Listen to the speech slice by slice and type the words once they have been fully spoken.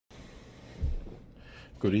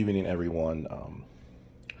Good evening, everyone.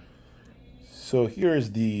 So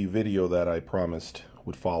here's the video that I promised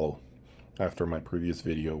would follow after my previous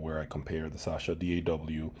video where I compared the Sasha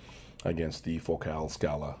DAW against the Focal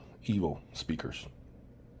Scala Evo speakers.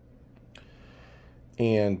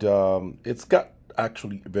 And it's got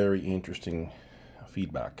actually very interesting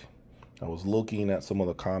feedback. I was looking at some of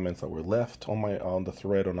the comments that were left on the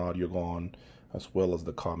thread on AudioGone, as well as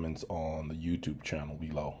the comments on the YouTube channel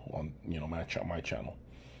below on my channel.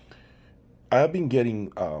 I have been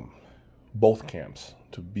getting both camps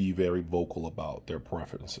to be very vocal about their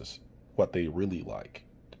preferences, what they really like.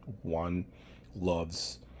 One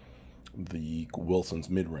loves the Wilson's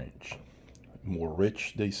mid-range. More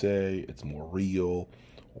rich, they say, it's more real,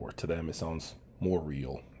 or to them it sounds more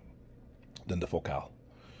real than the Focal.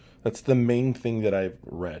 That's the main thing that I've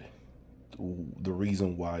read, the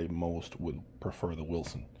reason why most would prefer the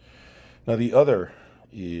Wilson. Now the other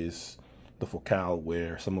is the Focal,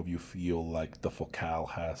 where some of you feel like the Focal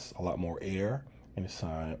has a lot more air and it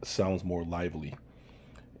sounds more lively.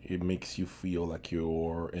 It makes you feel like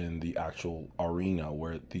you're in the actual arena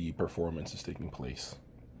where the performance is taking place.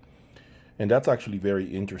 And that's actually very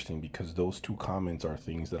interesting because those two comments are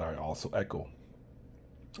things that I also echo.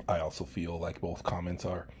 I also feel like both comments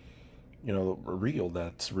are, real.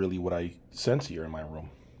 That's really what I sense here in my room.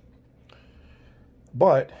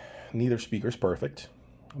 But neither speaker is perfect.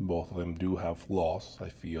 Both of them do have flaws. I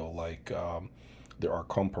feel like there are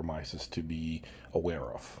compromises to be aware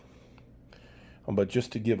of. But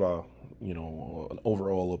just to give an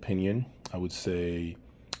overall opinion, I would say,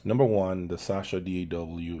 number one, the Sasha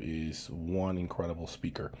DAW is one incredible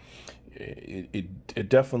speaker. It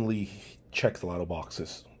definitely checks a lot of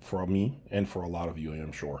boxes for me and for a lot of you, I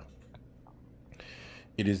am sure.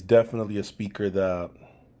 It is definitely a speaker that,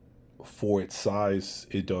 for its size,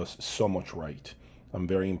 it does so much right. I'm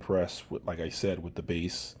very impressed with, like I said, with the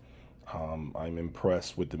bass. I'm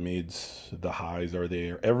impressed with the mids. The highs are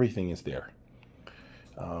there. Everything is there.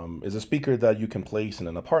 It's a speaker that you can place in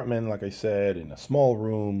an apartment, like I said, in a small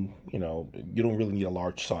room. You don't really need a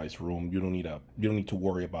large size room. You don't need to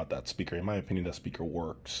worry about that speaker. In my opinion, that speaker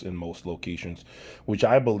works in most locations, which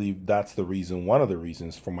I believe that's the reason, one of the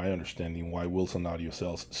reasons, from my understanding, why Wilson Audio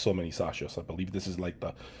sells so many Sashas. I believe this is like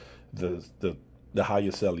the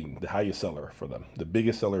highest seller for them. The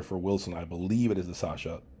biggest seller for Wilson, I believe it is the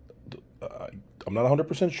Sasha. I'm not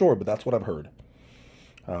 100% sure, but that's what I've heard.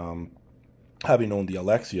 Having known the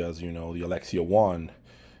Alexia, as you know, the Alexia 1,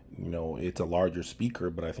 it's a larger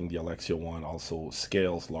speaker, but I think the Alexia 1 also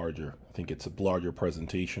scales larger. I think it's a larger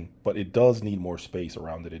presentation, but it does need more space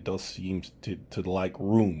around it. It does seem to like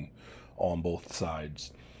room on both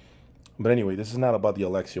sides. But anyway, this is not about the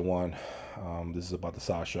Alexia 1. This is about the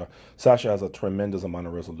Sasha. Sasha has a tremendous amount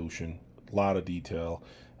of resolution, a lot of detail.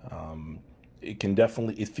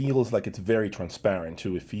 It feels like it's very transparent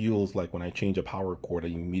too. It feels like when I change a power chord, I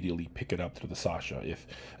immediately pick it up through the Sasha.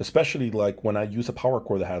 Especially like when I use a power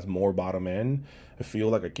chord that has more bottom end, I feel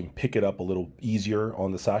like I can pick it up a little easier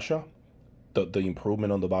on the Sasha, the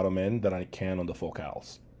improvement on the bottom end, than I can on the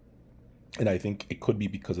Focals. And I think it could be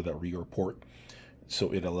because of that rear port.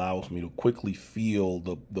 So it allows me to quickly feel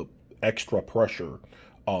the extra pressure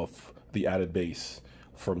of the added bass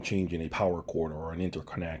from changing a power cord or an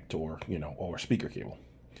interconnect or speaker cable.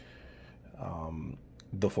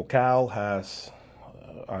 The Focal has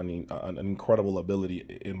an incredible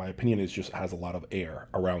ability. In my opinion, it just has a lot of air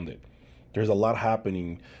around it. There's a lot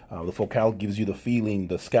happening. The Focal gives you the feeling,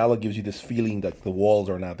 the Scala gives you this feeling that the walls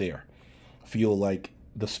are not there. Feel like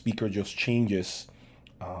the speaker just changes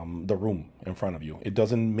the room in front of you. It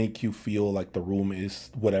doesn't make you feel like the room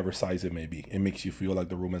is whatever size it may be. It makes you feel like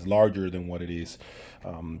the room is larger than what it is.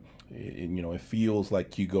 It feels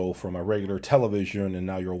like you go from a regular television and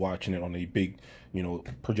now you're watching it on a big,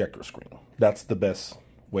 projector screen. That's the best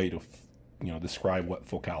way to, describe what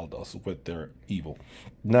Focal does with their Evo.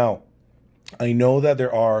 Now, I know that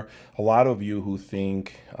there are a lot of you who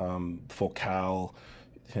think Focal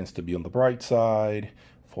tends to be on the bright side.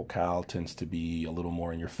 Focal tends to be a little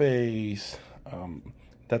more in your face.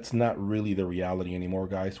 That's not really the reality anymore,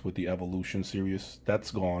 guys, with the Evolution series.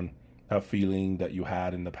 That's gone. That feeling that you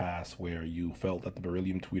had in the past where you felt that the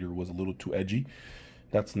Beryllium tweeter was a little too edgy,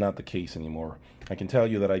 that's not the case anymore. I can tell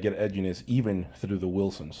you that I get edginess even through the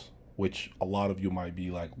Wilsons, which a lot of you might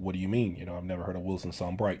be like, what do you mean? I've never heard a Wilson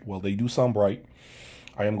sound bright. Well, they do sound bright.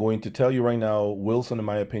 I am going to tell you right now, Wilson, in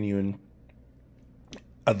my opinion,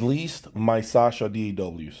 at least my Sasha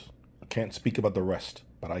DAWs, I can't speak about the rest,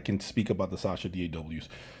 but I can speak about the Sasha DAWs.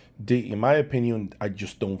 In my opinion, I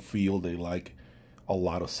just don't feel they like a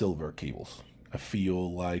lot of silver cables. I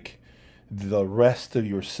feel like The rest of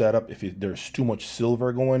your setup, if there's too much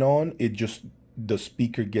silver going on, the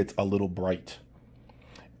speaker gets a little bright.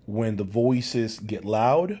 When the voices get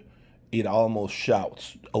loud, it almost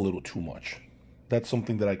shouts a little too much. That's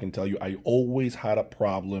something that I can tell you. I always had a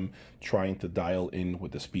problem trying to dial in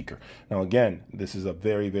with the speaker. Now, again, this is a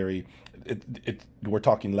we're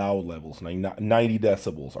talking loud levels, 90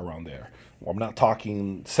 decibels around there. I'm not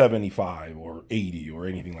talking 75 or 80 or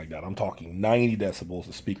anything like that. I'm talking 90 decibels.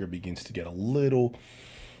 The speaker begins to get a little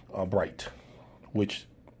bright, which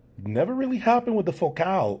never really happened with the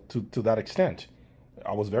Focal to that extent.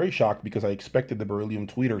 I was very shocked because I expected the Beryllium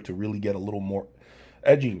Tweeter to really get a little more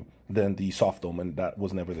edgy than the Soft Dome, and that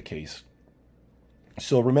was never the case.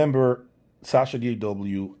 So remember, Sasha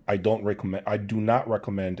DAW, I do not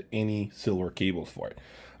recommend any silver cables for it.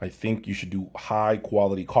 I think you should do high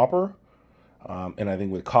quality copper, and I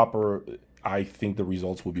think with copper, I think the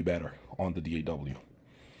results will be better on the DAW.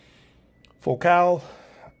 Focal,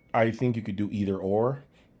 I think you could do either or,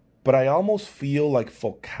 but I almost feel like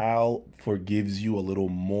Focal forgives you a little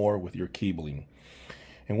more with your cabling.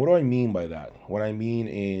 And what do I mean by that? What I mean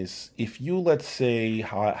is, if you, let's say,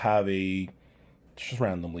 have just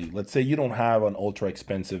randomly, let's say you don't have an ultra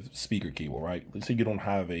expensive speaker cable, right? Let's say you don't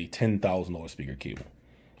have a $10,000 speaker cable,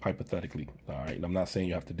 hypothetically, all right? I'm not saying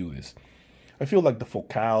you have to do this. I feel like the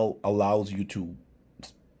Focal allows you to,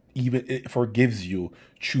 it forgives you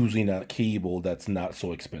choosing a cable that's not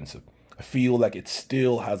so expensive. I feel like it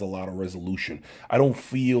still has a lot of resolution. I don't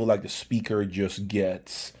feel like the speaker just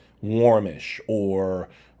gets warmish or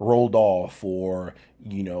rolled off, or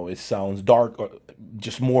it sounds dark, or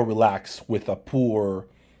just more relaxed with a poor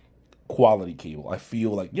quality cable. I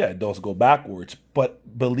feel like, yeah, it does go backwards,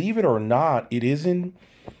 but believe it or not, it isn't.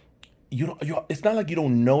 It's not like you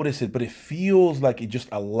don't notice it, but it feels like it just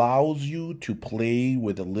allows you to play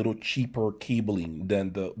with a little cheaper cabling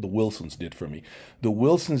than the Wilsons did for me. The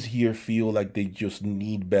Wilsons here feel like they just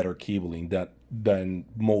need better cabling than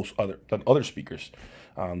other speakers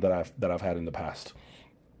that I've had in the past.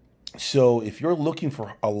 So if you're looking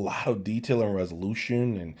for a lot of detail and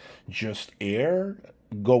resolution and just air,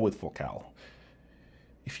 go with Focal.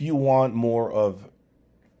 If you want more of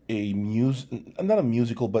not a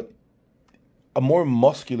musical, but a more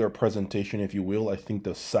muscular presentation, if you will, I think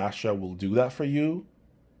the Sasha will do that for you.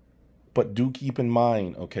 But do keep in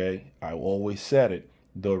mind, okay, I always said it,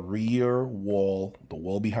 the rear wall, the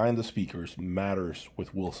wall behind the speakers, matters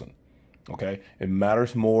with Wilson. Okay, it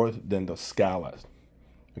matters more than the Scala.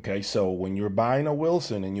 Okay, so when you're buying a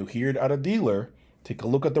Wilson and you hear it at a dealer, take a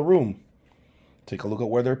look at the room. Take a look at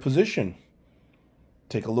where they're positioned.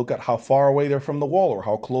 Take a look at how far away they're from the wall, or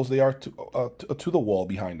how close they are to the wall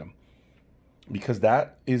behind them. Because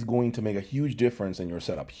that is going to make a huge difference in your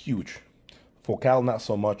setup. Huge. Focal, not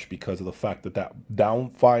so much, because of the fact that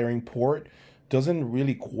down firing port doesn't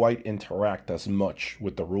really quite interact as much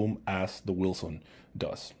with the room as the Wilson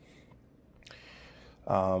does.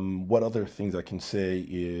 What other things I can say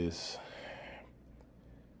is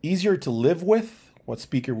easier to live with? What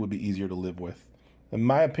speaker would be easier to live with? In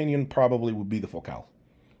my opinion, probably would be the Focal.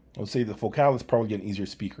 I would say the Focal is probably an easier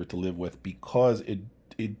speaker to live with because it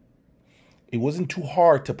wasn't too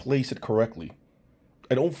hard to place it correctly.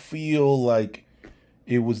 I don't feel like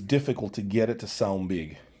it was difficult to get it to sound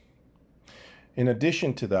big. In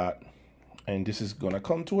addition to that, and this is going to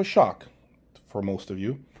come to a shock for most of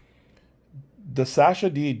you, the Sasha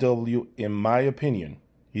DAW, in my opinion,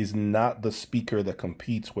 is not the speaker that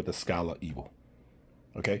competes with the Scala Evo.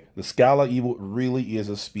 Okay? The Scala Evo really is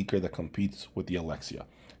a speaker that competes with the Alexia.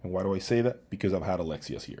 And why do I say that? Because I've had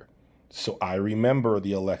Alexias here. So I remember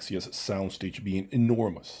the Alexia's soundstage being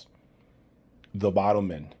enormous. The bottom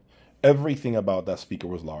end. Everything about that speaker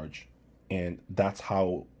was large. And that's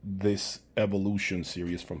how this Evolution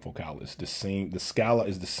series from Focal is the same. The Scala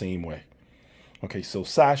is the same way. Okay, so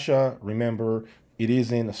Sasha, remember, it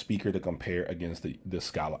isn't a speaker to compare against the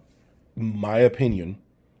Scala. My opinion,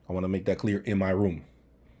 I want to make that clear, in my room.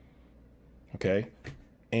 Okay,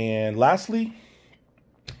 and lastly,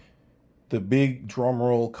 the big drum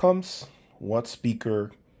roll comes. What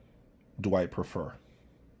speaker do I prefer?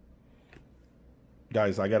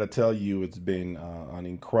 Guys, I got to tell you, it's been an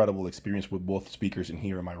incredible experience with both speakers in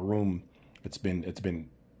here in my room. It's been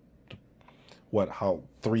what, how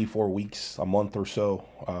 3-4 weeks, a month or so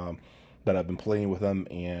that I've been playing with them,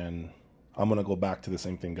 and I'm gonna go back to the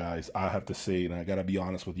same thing, guys. I have to say, and I gotta be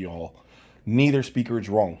honest with y'all, neither speaker is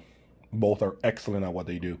wrong. Both are excellent at what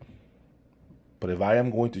they do. But if I am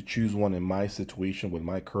going to choose one in my situation with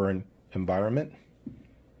my current environment,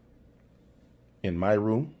 in my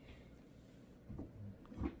room,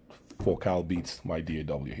 Focal beats my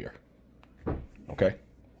DAW here. Okay?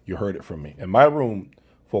 You heard it from me. In my room,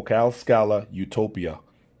 Focal, Scala, Utopia,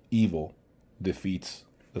 Evil defeats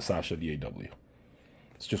the Sasha DAW.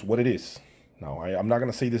 It's just what it is. Now, I'm not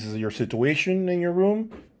going to say this is your situation in your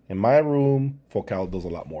room. In my room, Focal does a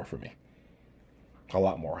lot more for me. A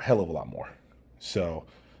lot more. A hell of a lot more. So,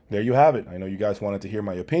 there you have it. I know you guys wanted to hear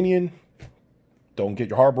my opinion. Don't get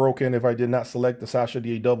your heart broken if I did not select the Sasha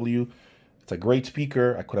DAW. It's a great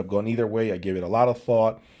speaker. I could have gone either way. I gave it a lot of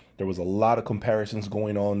thought. There was a lot of comparisons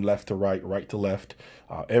going on, left to right, right to left.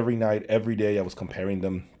 Every night, every day, I was comparing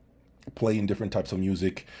them, playing different types of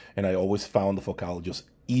music, and I always found the Focal just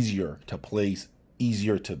easier to place,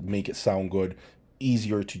 easier to make it sound good,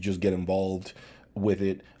 easier to just get involved with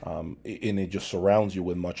it, and it just surrounds you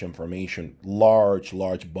with much information. Large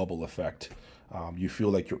bubble effect. You feel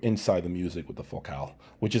like you're inside the music with the Focal,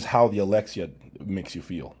 which is how the Alexia makes you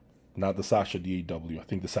feel, not the Sasha DAW. I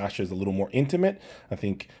think the Sasha is a little more intimate. I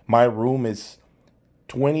think my room is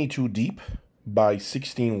 22 deep by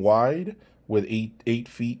 16 wide with 8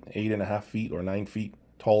 feet, 8.5 feet or 9 feet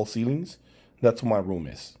tall ceilings. That's what my room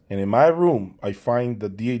is. And in my room, I find the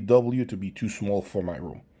DAW to be too small for my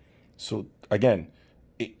room. So again,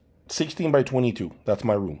 16 by 22, that's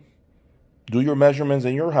my room. Do your measurements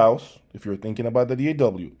in your house if you're thinking about the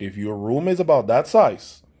DAW. If your room is about that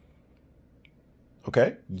size,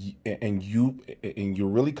 okay, and you're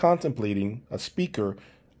really contemplating a speaker,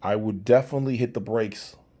 I would definitely hit the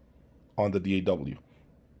brakes on the DAW.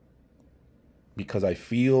 Because I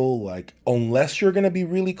feel like unless you're going to be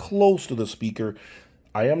really close to the speaker,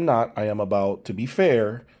 I am not. I am about, to be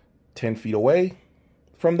fair, 10 feet away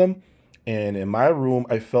from them. And in my room,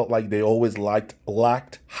 I felt like they always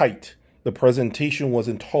lacked height. The presentation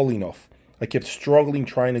wasn't tall enough. I kept struggling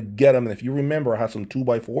trying to get them. And if you remember, I had some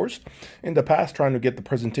 2x4s in the past trying to get the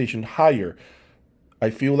presentation higher. I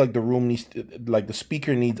feel like the room needs, like the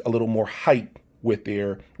speaker needs a little more height with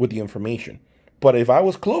the information. But if I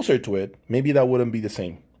was closer to it, maybe that wouldn't be the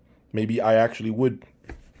same. Maybe I actually would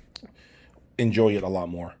enjoy it a lot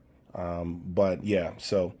more. But yeah,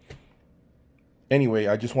 so anyway,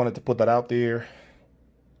 I just wanted to put that out there.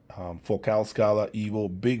 Focal, Scala, Evil,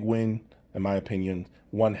 big win, in my opinion.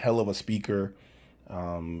 One hell of a speaker.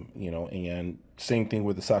 You know, and same thing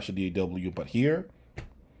with the Sasha DAW. But here,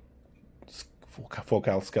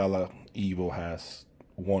 Focal, Scala, Evil has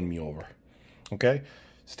won me over. Okay?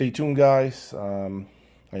 Stay tuned, guys. I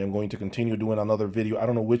am going to continue doing another video. I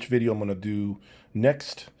don't know which video I'm going to do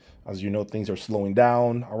next. As you know, things are slowing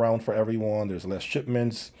down around for everyone. There's less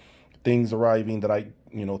shipments, things arriving that I,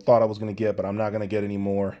 thought I was going to get, but I'm not going to get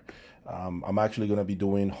anymore. I'm actually going to be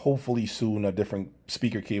doing, hopefully soon, a different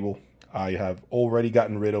speaker cable. I have already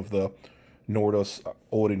gotten rid of the Nordos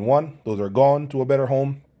Odin 1. Those are gone to a better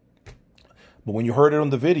home. But when you heard it on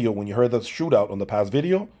the video, when you heard the shootout on the past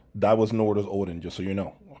video, that was Nordos Odin, just so you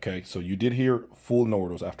know. Okay, so you did hear full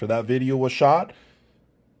Nordos. After that video was shot,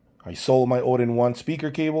 I sold my Odin 1 speaker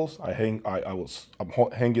cables. I'm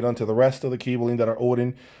hanging on to the rest of the cabling that are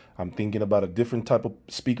Odin. I'm thinking about a different type of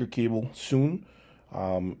speaker cable soon.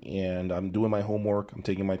 And I'm doing my homework. I'm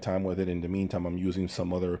taking my time with it. In the meantime, I'm using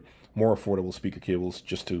some other more affordable speaker cables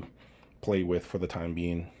just to play with for the time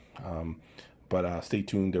being. But stay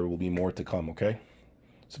tuned. There will be more to come, okay?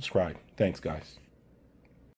 Subscribe. Thanks, guys.